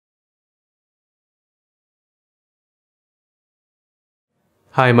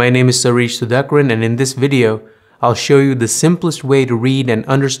Hi, my name is Sarish Sudhakaran, and in this video, I'll show you the simplest way to read and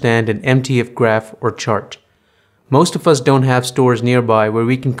understand an MTF graph or chart. Most of us don't have stores nearby where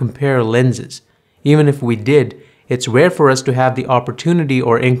we can compare lenses. Even if we did, it's rare for us to have the opportunity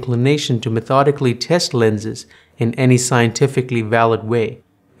or inclination to methodically test lenses in any scientifically valid way.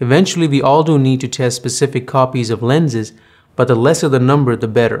 Eventually, we all do need to test specific copies of lenses, but the lesser the number, the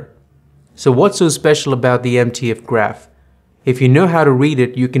better. So what's so special about the MTF graph? If you know how to read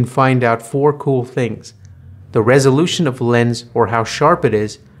it, you can find out four cool things: the resolution of a lens or how sharp it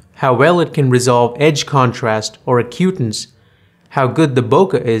is, how well it can resolve edge contrast or acutance, how good the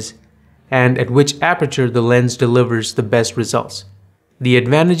bokeh is, and at which aperture the lens delivers the best results. The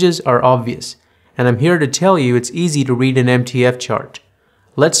advantages are obvious, and I'm here to tell you it's easy to read an MTF chart.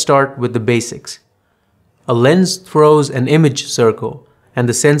 Let's start with the basics. A lens throws an image circle, and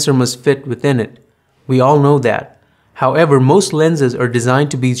the sensor must fit within it. We all know that. However, most lenses are designed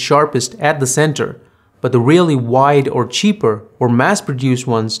to be sharpest at the center, but the really wide or cheaper or mass-produced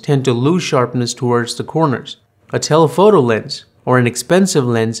ones tend to lose sharpness towards the corners. A telephoto lens, or an expensive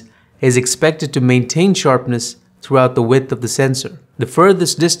lens, is expected to maintain sharpness throughout the width of the sensor. The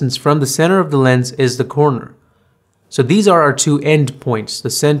furthest distance from the center of the lens is the corner. So these are our two end points, the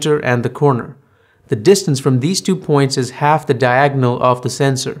center and the corner. The distance from these 2 points is half the diagonal of the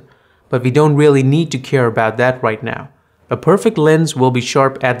sensor, but we don't really need to care about that right now. A perfect lens will be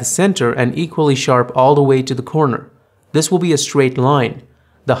sharp at the center and equally sharp all the way to the corner. This will be a straight line.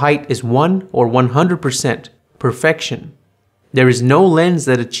 The height is 1 or 100%, perfection. There is no lens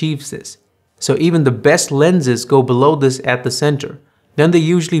that achieves this. So even the best lenses go below this at the center. Then they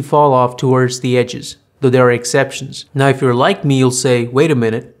usually fall off towards the edges, though there are exceptions. Now if you're like me, you'll say, wait a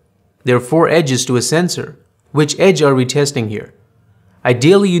minute, there are 4 edges to a sensor. Which edge are we testing here?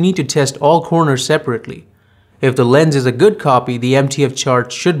 Ideally, you need to test all corners separately. If the lens is a good copy, the MTF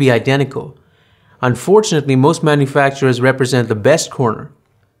chart should be identical. Unfortunately, most manufacturers represent the best corner.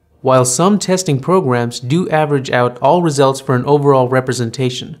 While some testing programs do average out all results for an overall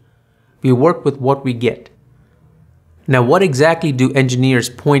representation, we work with what we get. Now, what exactly do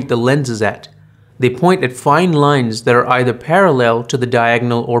engineers point the lenses at? They point at fine lines that are either parallel to the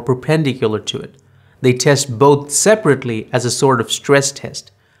diagonal or perpendicular to it. They test both separately as a sort of stress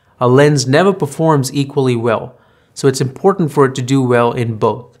test. A lens never performs equally well, so it's important for it to do well in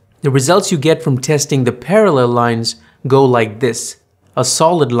both. The results you get from testing the parallel lines go like this, a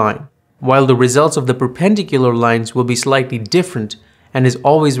solid line, while the results of the perpendicular lines will be slightly different and is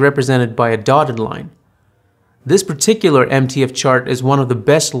always represented by a dotted line. This particular MTF chart is one of the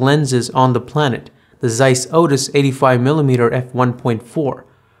best lenses on the planet, the Zeiss Otis 85mm f1.4.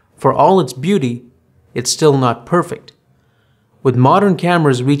 For all its beauty, it's still not perfect. With modern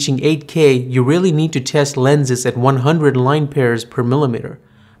cameras reaching 8K, you really need to test lenses at 100 line pairs per millimeter,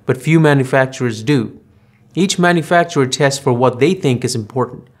 but few manufacturers do. Each manufacturer tests for what they think is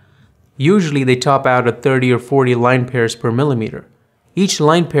important. Usually they top out at 30 or 40 line pairs per millimeter. Each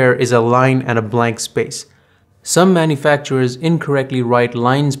line pair is a line and a blank space. Some manufacturers incorrectly write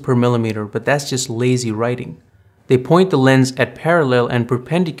lines per millimeter, but that's just lazy writing. They point the lens at parallel and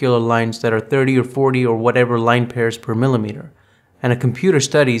perpendicular lines that are 30 or 40 or whatever line pairs per millimeter, and a computer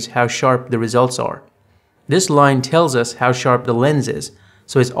studies how sharp the results are. This line tells us how sharp the lens is,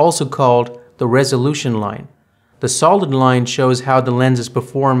 so it's also called the resolution line. The solid line shows how the lenses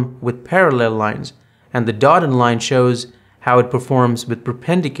perform with parallel lines, and the dotted line shows how it performs with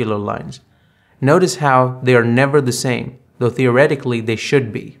perpendicular lines. Notice how they are never the same, though theoretically they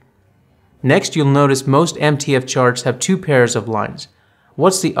should be. Next, you'll notice most MTF charts have 2 pairs of lines.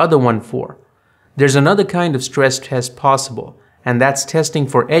 What's the other one for? There's another kind of stress test possible, and that's testing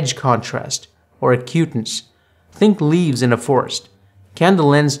for edge contrast, or acutance. Think leaves in a forest. Can the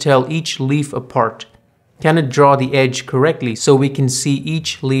lens tell each leaf apart? Can it draw the edge correctly so we can see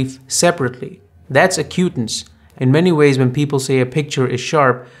each leaf separately? That's acutance. In many ways, when people say a picture is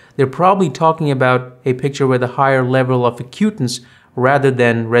sharp, they're probably talking about a picture with a higher level of acutance rather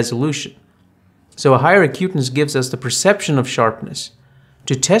than resolution. So a higher acutance gives us the perception of sharpness.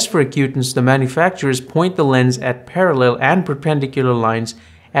 To test for acutance, the manufacturers point the lens at parallel and perpendicular lines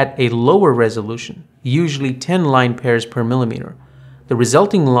at a lower resolution, usually 10 line pairs per millimeter. The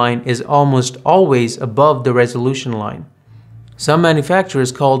resulting line is almost always above the resolution line. Some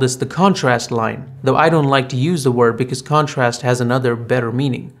manufacturers call this the contrast line, though I don't like to use the word because contrast has another better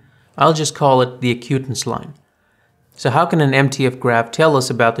meaning. I'll just call it the acutance line. So how can an MTF graph tell us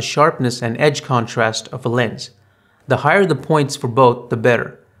about the sharpness and edge contrast of a lens? The higher the points for both, the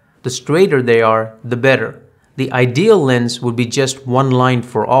better. The straighter they are, the better. The ideal lens would be just one line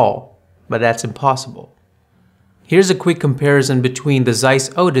for all, but that's impossible. Here's a quick comparison between the Zeiss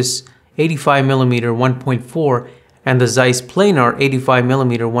Otis 85mm 1.4 and the Zeiss Planar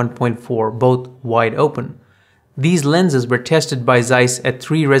 85mm 1.4, both wide open. These lenses were tested by Zeiss at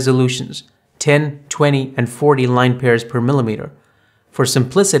 3 resolutions, 10, 20, and 40 line pairs per millimeter. For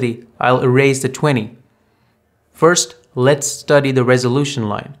simplicity, I'll erase the 20. First, let's study the resolution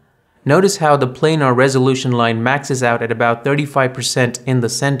line. Notice how the planar resolution line maxes out at about 35% in the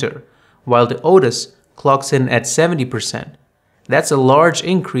center, while the Otis clocks in at 70%. That's a large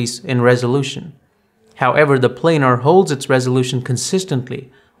increase in resolution. However, the planar holds its resolution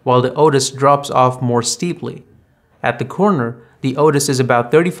consistently, while the Otis drops off more steeply. At the corner, the Otis is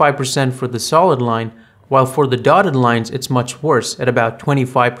about 35% for the solid line, while for the dotted lines it's much worse at about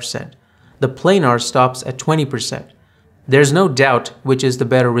 25%. The planar stops at 20%. There's no doubt which is the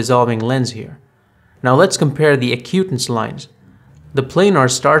better resolving lens here. Now let's compare the acutance lines. The planar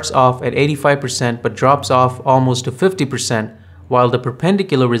starts off at 85% but drops off almost to 50%, while the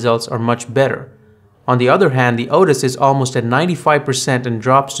perpendicular results are much better. On the other hand, the Otis is almost at 95% and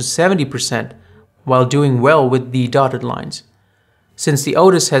drops to 70%, while doing well with the dotted lines. Since the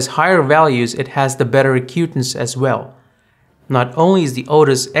Otis has higher values, it has the better acutance as well. Not only is the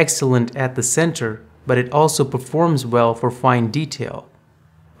Otis excellent at the center, but it also performs well for fine detail.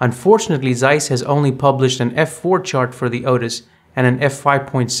 Unfortunately, Zeiss has only published an f4 chart for the Otis and an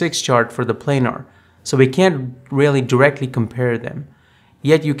f5.6 chart for the planar, so we can't really directly compare them.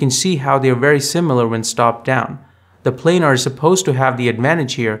 Yet you can see how they are very similar when stopped down. The planar is supposed to have the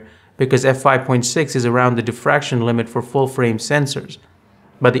advantage here because f5.6 is around the diffraction limit for full-frame sensors,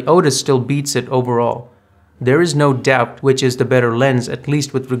 but the Otis still beats it overall. There is no doubt which is the better lens, at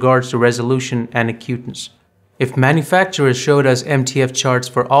least with regards to resolution and acutance. If manufacturers showed us MTF charts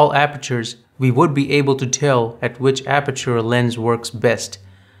for all apertures, we would be able to tell at which aperture a lens works best.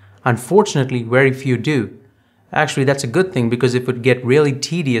 Unfortunately, very few do. Actually, that's a good thing because it would get really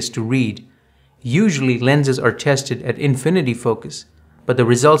tedious to read. Usually, lenses are tested at infinity focus, but the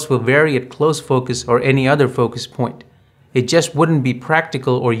results will vary at close focus or any other focus point. It just wouldn't be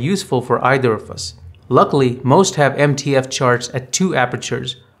practical or useful for either of us. Luckily, most have MTF charts at 2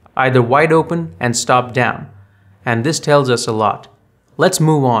 apertures, either wide open and stop down, and this tells us a lot. Let's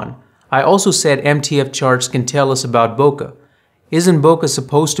move on. I also said MTF charts can tell us about bokeh. Isn't bokeh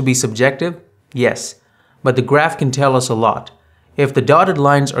supposed to be subjective? Yes, but the graph can tell us a lot. If the dotted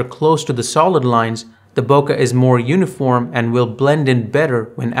lines are close to the solid lines, the bokeh is more uniform and will blend in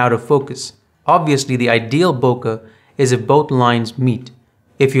better when out of focus. Obviously, the ideal bokeh is if both lines meet.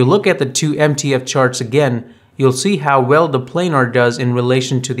 If you look at the 2 MTF charts again, you'll see how well the planar does in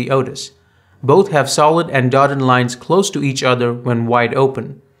relation to the Otis. Both have solid and dotted lines close to each other when wide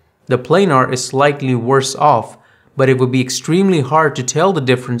open. The planar is slightly worse off, but it would be extremely hard to tell the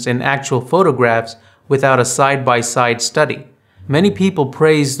difference in actual photographs without a side-by-side study. Many people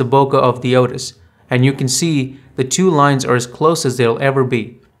praise the bokeh of the Otis, and you can see the 2 lines are as close as they'll ever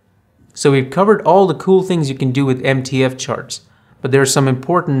be. So we've covered all the cool things you can do with MTF charts, but there are some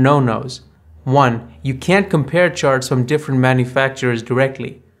important no-nos. 1. You can't compare charts from different manufacturers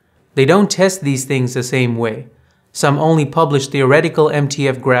directly. They don't test these things the same way. Some only publish theoretical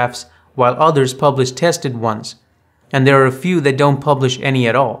MTF graphs, while others publish tested ones. And there are a few that don't publish any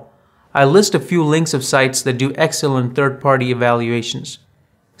at all. I'll list a few links of sites that do excellent third-party evaluations.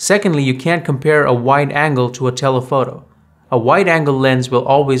 Secondly, you can't compare a wide angle to a telephoto. A wide-angle lens will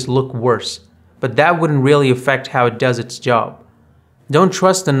always look worse, but that wouldn't really affect how it does its job. Don't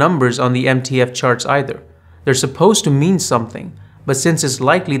trust the numbers on the MTF charts either. They're supposed to mean something, but since it's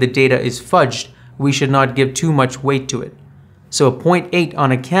likely the data is fudged, we should not give too much weight to it. So a 0.8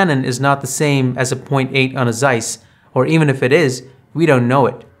 on a Canon is not the same as a 0.8 on a Zeiss, or even if it is, we don't know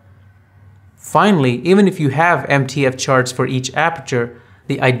it. Finally, even if you have MTF charts for each aperture,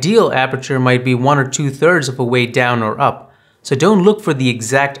 the ideal aperture might be 1 or 2/3 of a way down or up, so don't look for the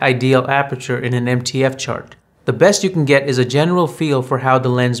exact ideal aperture in an MTF chart. The best you can get is a general feel for how the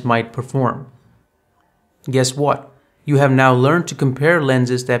lens might perform. Guess what? You have now learned to compare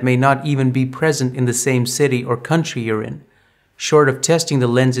lenses that may not even be present in the same city or country you're in. Short of testing the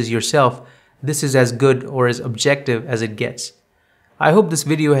lenses yourself, this is as good or as objective as it gets. I hope this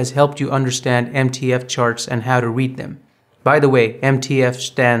video has helped you understand MTF charts and how to read them. By the way, MTF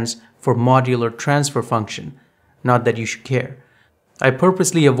stands for Modular Transfer Function, not that you should care. I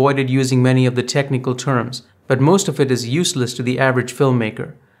purposely avoided using many of the technical terms, but most of it is useless to the average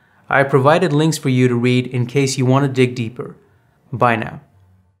filmmaker. I provided links for you to read in case you want to dig deeper. Bye now.